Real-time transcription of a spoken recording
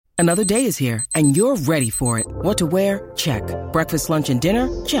Another day is here, and you're ready for it. What to wear? Check. Breakfast, lunch, and dinner?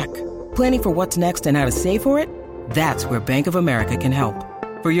 Check. Planning for what's next and how to save for it? That's where Bank of America can help.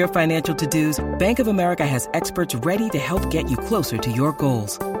 For your financial to-dos, Bank of America has experts ready to help get you closer to your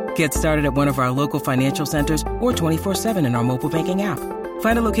goals. Get started at one of our local financial centers or 24/7 in our mobile banking app.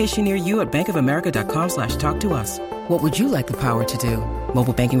 Find a location near you at bankofamerica.com/talktous. What would you like the power to do?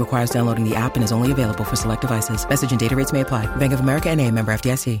 Mobile banking requires downloading the app and is only available for select devices. Message and data rates may apply. Bank of America N.A., member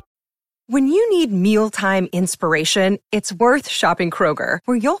FDIC. When you need mealtime inspiration, it's worth shopping Kroger,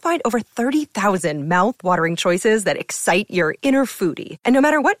 where you'll find over 30,000 mouth-watering choices that excite your inner foodie. And no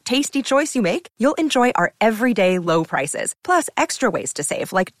matter what tasty choice you make, you'll enjoy our everyday low prices, plus extra ways to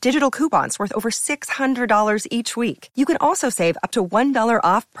save, like digital coupons worth over $600 each week. You can also save up to $1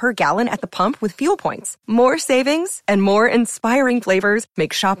 off per gallon at the pump with fuel points. More savings and more inspiring flavors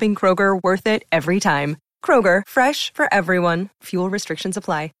make shopping Kroger worth it every time. Kroger, fresh for everyone. Fuel restrictions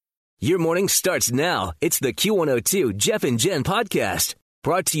apply. Your morning starts now. It's the Q102 Jeff and Jen podcast,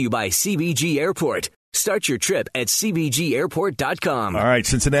 brought to you by CBG Airport. Start your trip at CBGAirport.com. All right,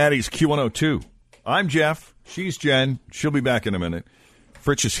 Cincinnati's Q102. I'm Jeff. She's Jen. She'll be back in a minute.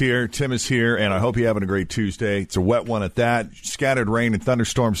 Fritch is here. Tim is here, and I hope you're having a great Tuesday. It's a wet one at that. Scattered rain and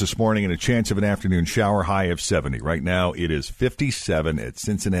thunderstorms this morning and a chance of an afternoon shower, high of 70. Right now, it is 57 at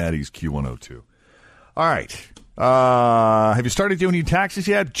Cincinnati's Q102. All right. Have you started doing your taxes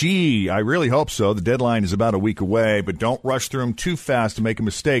yet? Gee, I really hope so. The deadline is about a week away, but don't rush through them too fast to make a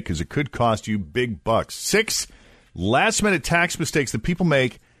mistake because it could cost you big bucks. 6 last-minute tax mistakes that people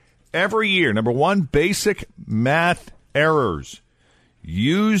make every year. Number 1, basic math errors.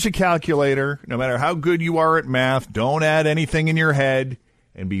 Use a calculator. No matter how good you are at math, don't add anything in your head,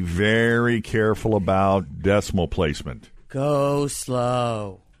 and be very careful about decimal placement. Go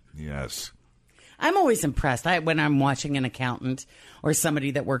slow. Yes. I'm always impressed when I'm watching an accountant or somebody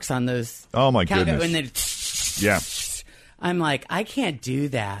that works on those. Oh, my goodness. And yeah. I'm like, I can't do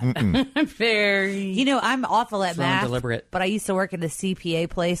that. I'm I'm awful at math, deliberate. but I used to work at a CPA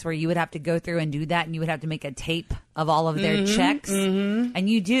place where you would have to go through and do that, and you would have to make a tape of all of their checks. Mm-hmm. And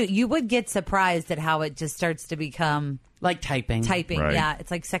you would get surprised at how it just starts to become like typing. Right. Yeah. It's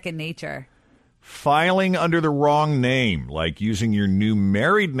like second nature. Filing under the wrong name, like using your new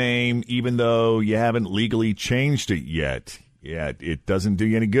married name even though you haven't legally changed it yet. Yeah, it doesn't do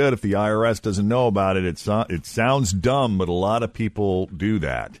you any good if the IRS doesn't know about it. It sounds dumb, but a lot of people do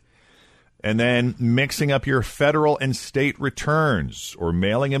that. And then mixing up your federal and state returns or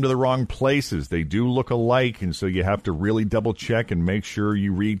mailing them to the wrong places. They do look alike, and so you have to really double-check and make sure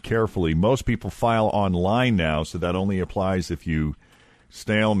you read carefully. Most people file online now, so that only applies if you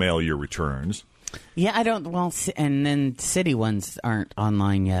snail mail your returns. Yeah, I don't. Well, and then city ones aren't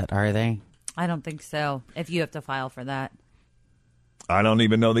online yet, are they? I don't think so. If you have to file for that, I don't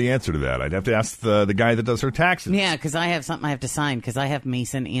even know the answer to that. I'd have to ask the guy that does her taxes. Yeah, because I have something I have to sign because I have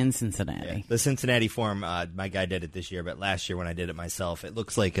Mason and Cincinnati. Yeah. The Cincinnati form, my guy did it this year, but last year when I did it myself, it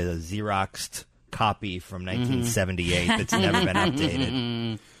looks like a Xeroxed copy from 1978 that's never been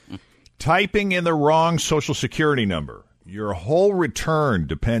updated. Typing in the wrong Social Security number. Your whole return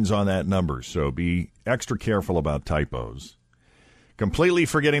depends on that number, so be extra careful about typos. Completely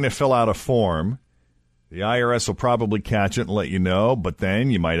forgetting to fill out a form. The IRS will probably catch it and let you know, but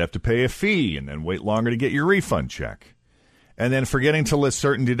then you might have to pay a fee and then wait longer to get your refund check. And then forgetting to list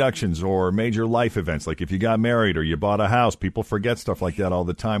certain deductions or major life events, like if you got married or you bought a house. People forget stuff like that all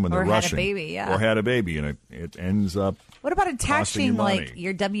the time when they're rushing. Or had a baby, yeah. Or had a baby, and it ends up What about attaching money. like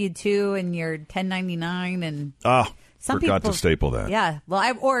your W-2 and your 1099 and... Forgot to staple that. Yeah.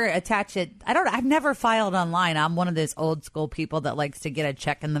 Well, or attach it. I've never filed online. I'm one of those old school people that likes to get a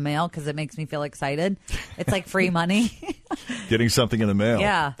check in the mail because it makes me feel excited. It's like free money. Getting something in the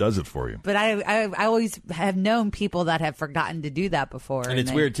mail does it for you. But I always have known people that have forgotten to do that before. And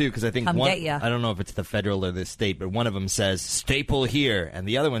it's weird, too, because I think I don't know if it's the federal or the state, but one of them says staple here, and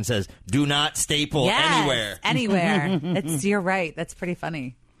the other one says do not staple anywhere. Anywhere. You're right. That's pretty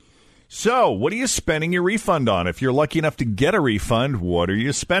funny. So, what are you spending your refund on? If you're lucky enough to get a refund, what are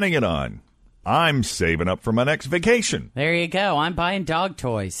you spending it on? I'm saving up for my next vacation. There you go. I'm buying dog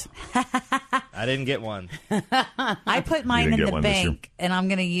toys. I didn't get one. I put mine in the bank, and I'm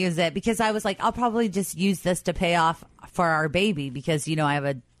going to use it because I was like, I'll probably just use this to pay off for our baby because, I have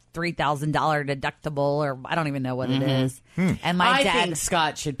a $3,000 deductible, or I don't even know what it is. And my dad, I think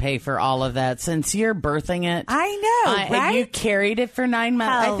Scott should pay for all of that since you're birthing it. I know, right? You carried it for 9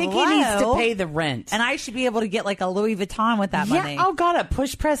 months. Hello. I think he needs to pay the rent, and I should be able to get like a Louis Vuitton with that money. Oh, God, a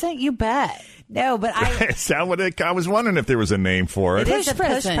push present? You bet. No, but I was wondering if there was a name for it. It is a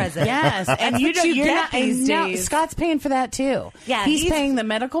push present. Yes, and you're not these days. Scott's paying for that too. Yeah, he's paying the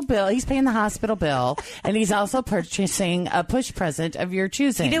medical bill. He's paying the hospital bill, and he's also purchasing a push present of your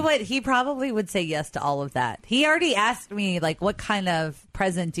choosing. You know what? He probably would say yes to all of that. He already asked me, like, what kind of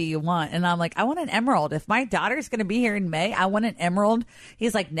present do you want? And I'm like, I want an emerald. If my daughter's going to be here in May, I want an emerald.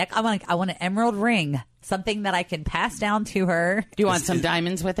 He's like, Nick, I want an emerald ring. Something that I can pass down to her. Do you want some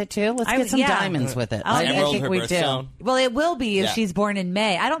diamonds with it too? Let's get some diamonds with it. I think we do. Well, it will be if she's born in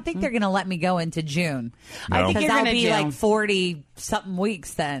May. I don't think they're going to let me go into June. No. I think I'll be like 40-something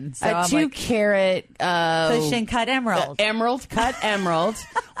weeks then. So a 2-carat push and cut emerald. Cut emerald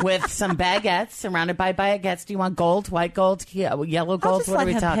with some baguettes, surrounded by baguettes. Do you want gold, white gold, yellow gold? What are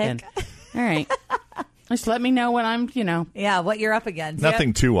we talking? All right. Just let me know when I'm, Yeah, what you're up against.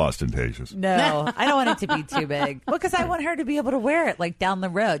 Nothing too ostentatious. No, I don't want it to be too big. Well, because I want her to be able to wear it, like, down the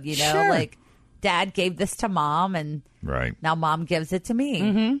road, Sure. Like, Dad gave this to Mom, and now Mom gives it to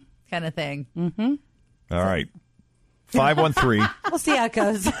me, kind of thing. Mm-hmm. All right. 513. We'll see how it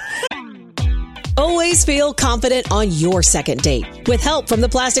goes. Always feel confident on your second date. With help from the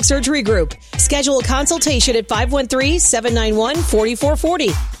Plastic Surgery Group. Schedule a consultation at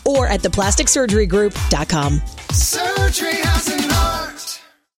 513-791-4440 or at theplasticsurgerygroup.com. Surgery has an art.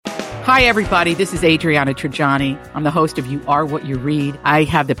 Hi, everybody. This is Adriana Trajani. I'm the host of You Are What You Read. I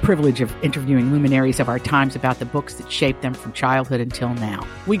have the privilege of interviewing luminaries of our times about the books that shaped them from childhood until now.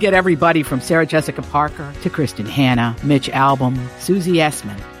 We get everybody from Sarah Jessica Parker to Kristen Hanna, Mitch Albom, Susie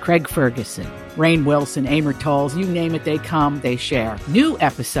Essman, Craig Ferguson, Rainn Wilson, Amor Tolls, you name it, they come, they share. New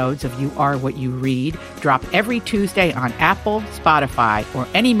episodes of You Are What You Read drop every Tuesday on Apple, Spotify, or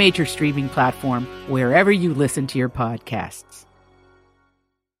any major streaming platform wherever you listen to your podcasts.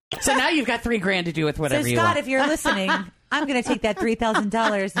 So now you've got $3,000 to do with whatever you want. Scott, if you're listening, I'm going to take that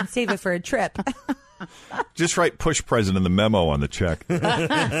 $3,000 and save it for a trip. Just write push present in the memo on the check.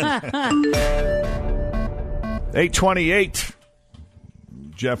 828.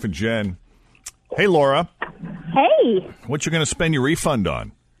 Jeff and Jen. Hey, Laura. Hey. What you going to spend your refund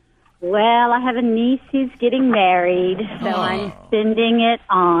on? Well, I have a niece who's getting married, so I'm spending it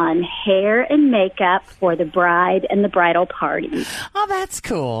on hair and makeup for the bride and the bridal party. Oh, that's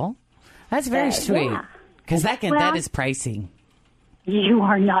cool. That's very sweet. Because that is pricey. You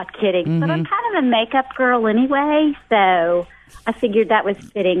are not kidding. Mm-hmm. But I'm kind of a makeup girl anyway, so I figured that was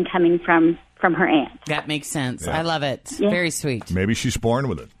fitting coming from her aunt. That makes sense. Yeah. I love it. Yeah. Very sweet. Maybe she's born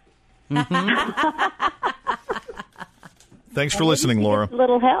with it. Mm-hmm. Thanks for listening, Laura. A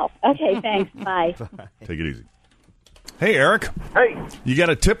little help. Okay, thanks. Bye. Take it easy. Hey, Eric. Hey. You got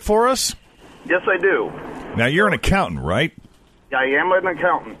a tip for us? Yes, I do. Now, you're an accountant, right? I am an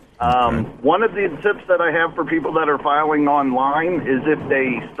accountant. One of the tips that I have for people that are filing online is if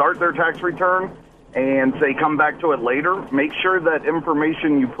they start their tax return and say come back to it later, make sure that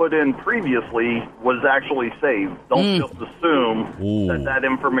information you put in previously was actually saved. Don't just assume that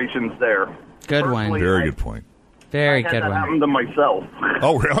information's there. Good one. Very good point. Very good one. That happened to myself.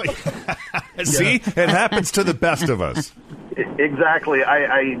 Oh, really? See? It happens to the best of us. Exactly.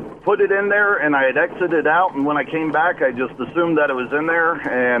 I put it in there, and I had exited out, and when I came back, I just assumed that it was in there,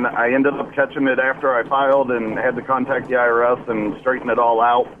 and I ended up catching it after I filed and had to contact the IRS and straighten it all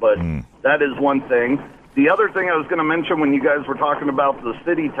out, but that is one thing. The other thing I was going to mention when you guys were talking about the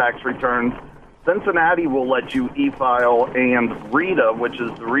city tax returns, Cincinnati will let you e-file, and RETA, which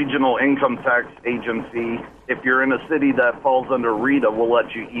is the Regional Income Tax Agency, if you're in a city that falls under RETA, will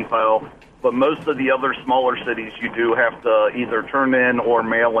let you e-file. But most of the other smaller cities, you do have to either turn in or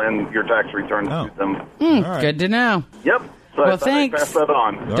mail in your tax returns to them. Right. Good to know. Yep. So well, thanks. I'd pass that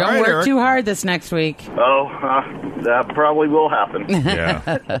on. Don't work Eric. Too hard this next week. Oh, that probably will happen.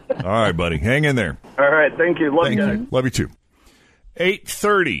 Yeah. All right, buddy. Hang in there. All right. Thank you. Love you guys. Love you, too.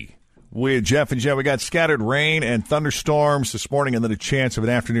 8:30 with Jeff and Jen. We got scattered rain and thunderstorms this morning and then a chance of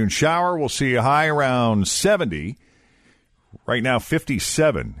an afternoon shower. We'll see a high around 70. Right now,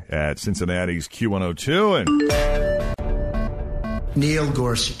 57 at Cincinnati's Q102. And Neil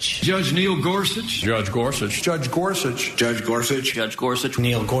Gorsuch. Judge Neil Gorsuch. Judge Gorsuch. Judge Gorsuch. Judge Gorsuch. Judge Gorsuch.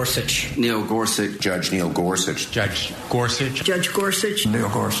 Neil Gorsuch. Neil Gorsuch. Judge Neil Gorsuch. Judge Gorsuch. Judge Gorsuch. Neil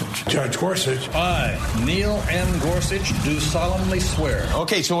Gorsuch. Judge Gorsuch. I, Neil M. Gorsuch, do solemnly swear.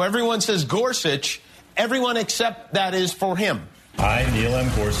 Okay, so everyone says Gorsuch. Everyone except that is for him. I, Neil M.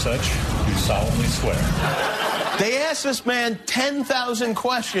 Gorsuch, do solemnly swear. They asked this man 10,000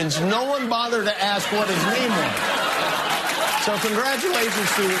 questions. No one bothered to ask what his name was. So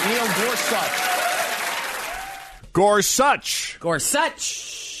congratulations to Neil Gorsuch. Gorsuch.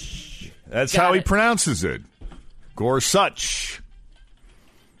 Gorsuch. That's how he pronounces it. Gorsuch.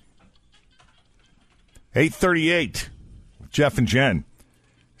 8:38. Jeff and Jen.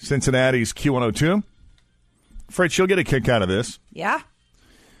 Cincinnati's Q102. Fritz, you'll get a kick out of this. Yeah.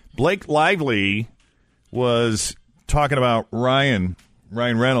 Blake Lively was talking about Ryan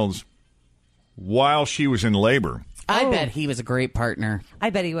Reynolds while she was in labor. I bet he was a great partner. I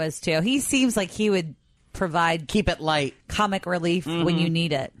bet he was, too. He seems like he would provide... Keep it light. Comic relief when you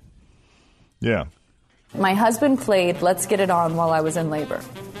need it. Yeah. My husband played Let's Get It On while I was in labor.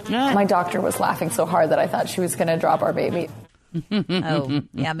 My doctor was laughing so hard that I thought she was going to drop our baby. Oh,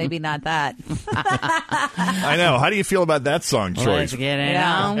 yeah, maybe not that. I know. How do you feel about that song choice? Let's get it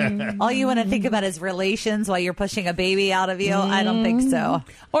on. All you want to think about is relations while you're pushing a baby out of you? I don't think so.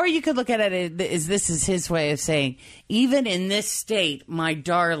 Or you could look at it as this is his way of saying, even in this state, my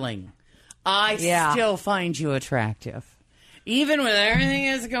darling, I still find you attractive. Even with everything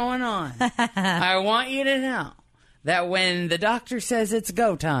that's going on, I want you to know that when the doctor says it's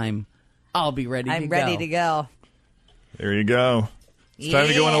go time, I'll be ready to go. I'm ready to go. There you go. It's time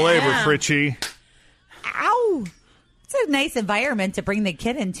to go into labor, Fritchie. Ow. It's a nice environment to bring the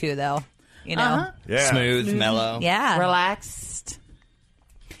kid into, though. You know? Yeah. Smooth, mellow. Yeah. Relaxed.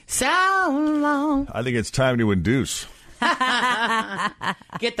 So long. I think it's time to induce.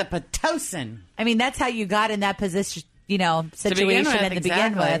 Get the Pitocin. I mean, that's how you got in that position, situation to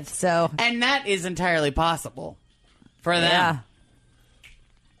begin with. So, and that is entirely possible for them. Yeah.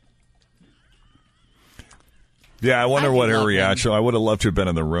 Yeah, I wonder what her reaction. I would have loved to have been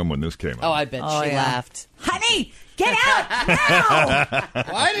in the room when this came out. Oh, I bet she laughed. Honey, get out now!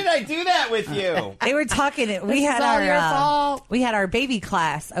 Why did I do that with you? They were talking. We had our baby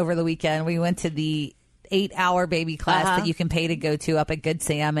class over the weekend. We went to the 8-hour baby class that you can pay to go to up at Good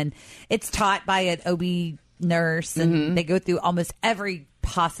Sam, and it's taught by an OB nurse, and they go through almost every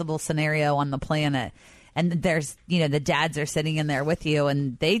possible scenario on the planet. And there's, the dads are sitting in there with you,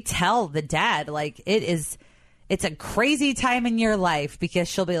 and they tell the dad, like, it's a crazy time in your life, because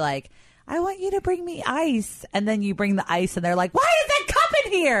she'll be like, I want you to bring me ice. And then you bring the ice and they're like, why is that cup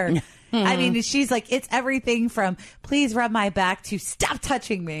in here? I mean, she's like, it's everything from please rub my back to stop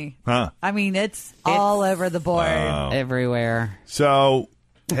touching me. Huh. I mean, it's all over the board. Everywhere. So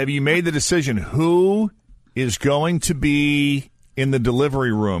have you made the decision who is going to be in the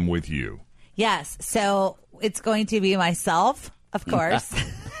delivery room with you? Yes. So it's going to be myself, of course.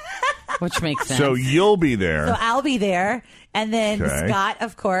 Which makes sense. So you'll be there. So I'll be there. And then Scott,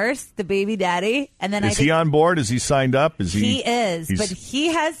 of course, the baby daddy. And then Is he on board? Is he signed up? He is. But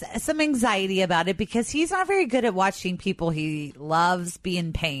he has some anxiety about it because he's not very good at watching people he loves be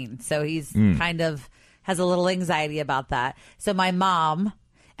in pain. So he's kind of has a little anxiety about that. So my mom,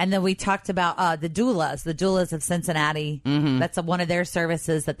 and then we talked about the doulas of Cincinnati. That's one of their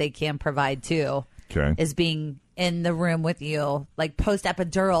services that they can provide too. Is being in the room with you, like post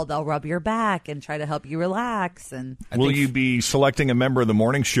epidural, they'll rub your back and try to help you relax. And will you be selecting a member of the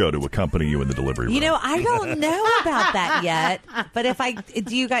morning show to accompany you in the delivery room? I don't know about that yet. But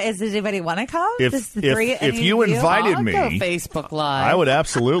does anybody want to come? If you invited me, go Facebook Live. I would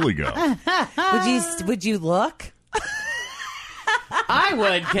absolutely go. Would you look? I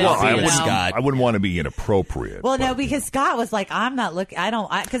would. I wouldn't want to be inappropriate. Well, no, because Scott was like, I'm not looking.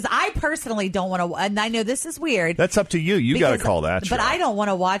 Because I personally don't want to. And I know this is weird. That's up to you. You got to call that. But I don't want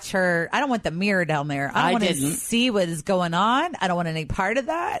to watch her. I don't want the mirror down there. I don't want to see what is going on. I don't want any part of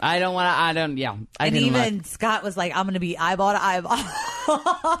that. I don't want to. I don't. Yeah. And even Scott was like, I'm going to be eyeball to eyeball.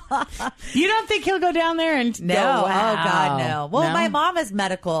 You don't think he'll go down there and no? Wow. Oh God, no. Well, my mom is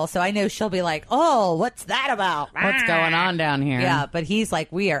medical, so I know she'll be like, oh, what's that about? What's going on down here? Yeah, but he's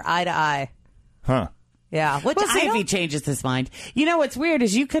like, we are eye to eye. Huh. Yeah. We'll see if he changes his mind. You know what's weird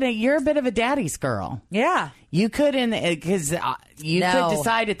is you're a bit of a daddy's girl. Yeah. You could because you could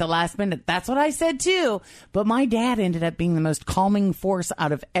decide at the last minute. That's what I said too. But my dad ended up being the most calming force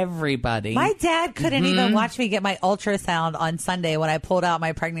out of everybody. My dad couldn't even watch me get my ultrasound on Sunday when I pulled out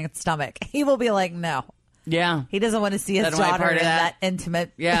my pregnant stomach. He will be like, no. Yeah. He doesn't want to see his daughter in that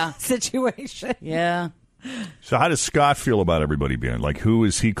intimate situation. Yeah. So how does Scott feel about everybody being like? Who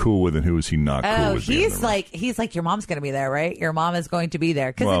is he cool with and who is he not cool with? He's like, your mom's going to be there, right? Your mom is going to be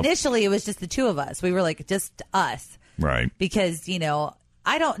there because initially it was just the two of us. We were like just us, right? Because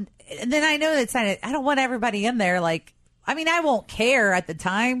I don't. And then I know that I don't want everybody in there. Like, I mean, I won't care at the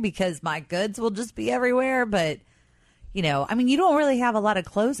time because my goods will just be everywhere. But I mean, you don't really have a lot of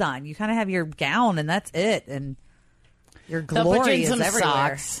clothes on. You kind of have your gown and that's it, and your glory is everywhere.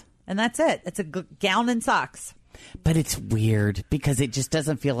 Socks. And that's it. It's a gown and socks. But it's weird because it just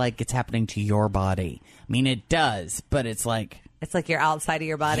doesn't feel like it's happening to your body. I mean, it does, but it's like you're outside of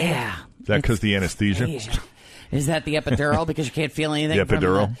your body. Yeah. Is that because the anesthesia? Is that the epidural because you can't feel anything? The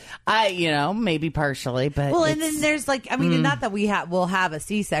epidural? Maybe partially, but well, and then there's not that we'll have a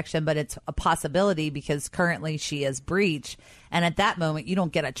C-section, but it's a possibility because currently she is breech, and at that moment you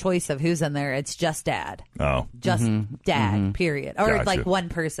don't get a choice of who's in there. It's just dad. Oh, just dad. Period. Or Gotcha. like one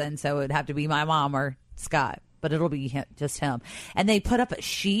person, so it would have to be my mom or Scott. But it'll be just him. And they put up a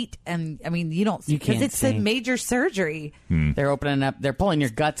sheet, and you don't see because it's a major surgery. They're opening up. They're pulling your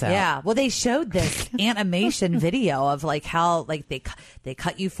guts out. Yeah. Well, they showed this animation video of how they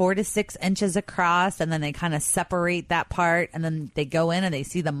cut you 4 to 6 inches across, and then they kind of separate that part, and then they go in and they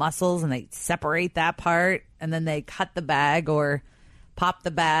see the muscles and they separate that part, and then they cut the bag or pop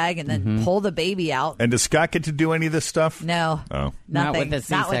the bag and then pull the baby out. And does Scott get to do any of this stuff? No. Oh. Nothing. Not with the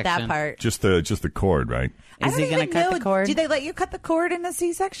Not with that C-section. part. Just the cord, right? Is he going to cut the cord? Do they let you cut the cord in the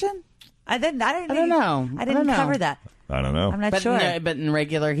C-section? I don't know. I didn't know. cover that. I don't know. I'm not sure. But in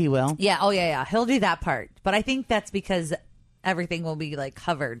regular, he will. Yeah. Oh, yeah. He'll do that part. But I think that's because everything will be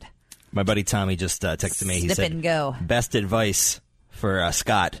covered. My buddy Tommy just texted me. He Snip said, and go. Best advice for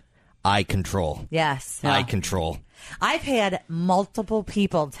Scott, eye control. Yes. Eye control. I've had multiple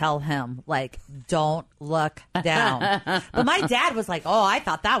people tell him, don't look down. But my dad was like, I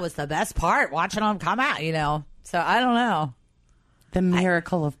thought that was the best part, watching him come out, So I don't know. The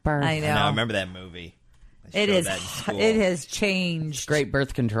miracle of birth. I know. I remember that movie. It has changed. Great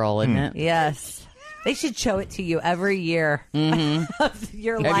birth control, isn't it? Yes. They should show it to you every year of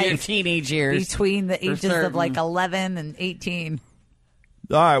your life. Your teenage years. Between the ages of certain. 11 and 18.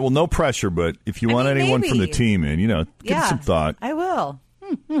 All right. Well, no pressure, but if you want anyone from the maybe. team in, give it some thought. I will.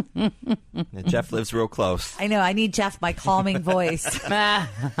 Jeff lives real close. I know. I need Jeff, my calming voice. I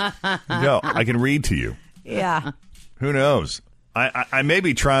can read to you. Yeah. Who knows? I may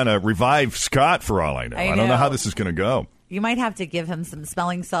be trying to revive Scott for all I know. I don't know how this is going to go. You might have to give him some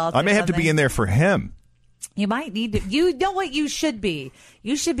smelling salts. I may have to be in there for him. You might need to. You know what you should be?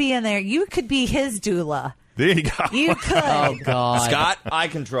 You should be in there. You could be his doula. There you go. You could. Oh, God. Scott, eye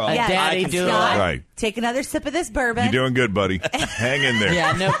control. Yeah, daddy doula. Scott, Right. Take another sip of this bourbon. You're doing good, buddy. Hang in there.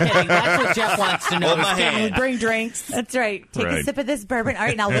 Yeah, no kidding. That's what Jeff wants to know. Hold my Can we hand. bring drinks? That's right. Take a Right. sip of this bourbon. All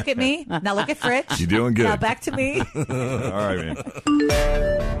right, now look at me. Now look at Fritch. You're doing good. Now back to me. All right,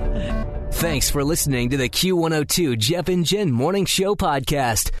 man. Thanks for listening to the Q102 Jeff and Jen Morning Show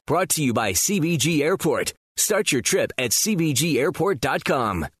podcast, brought to you by CBG Airport. Start your trip at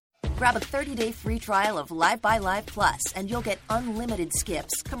CBGAirport.com. Grab a 30-day free trial of Live by Live Plus, and you'll get unlimited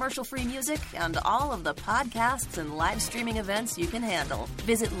skips, commercial-free music, and all of the podcasts and live streaming events you can handle.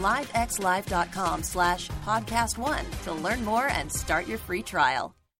 Visit livexlive.com/podcast1 to learn more and start your free trial.